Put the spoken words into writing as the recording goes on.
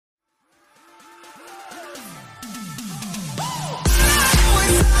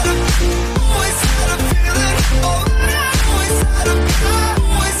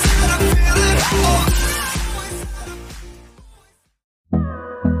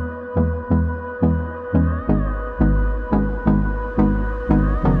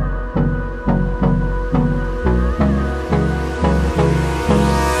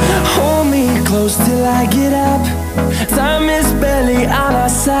close till I get up. Time is barely on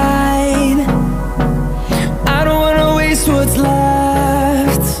our side. I don't wanna waste what's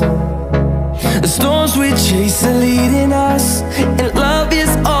left. The storms we chase are leading us, and love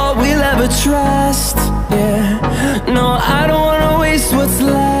is all we'll ever trust. Yeah, no, I don't wanna waste what's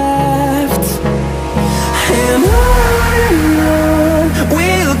left. And on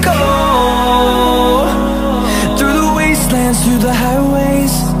we'll go, through the wastelands, through the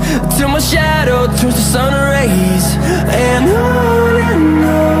highways, till my shadow turns to sun rays. And on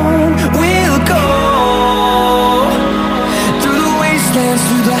we'll go, through the wastelands,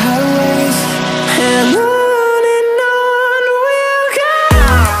 through the highways, and on we'll go.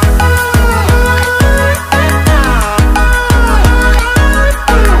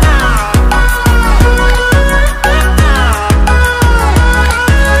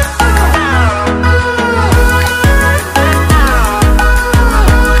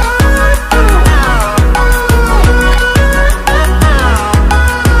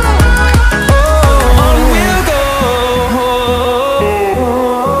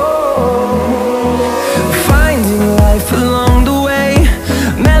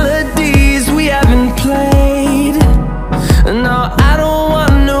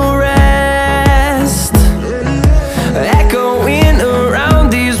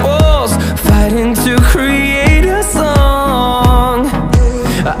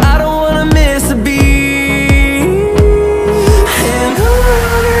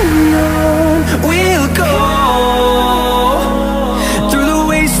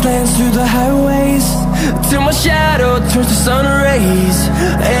 Through the highways, till my shadow turns to sun rays.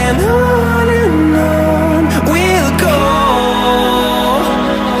 And on we'll go,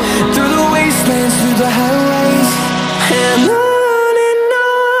 through the wastelands, through the highways, and on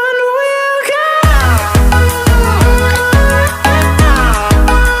we'll go.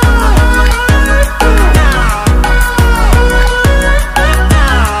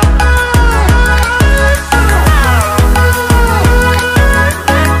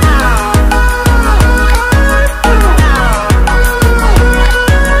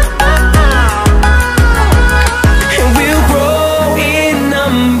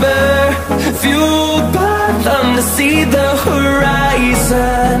 See the horizon.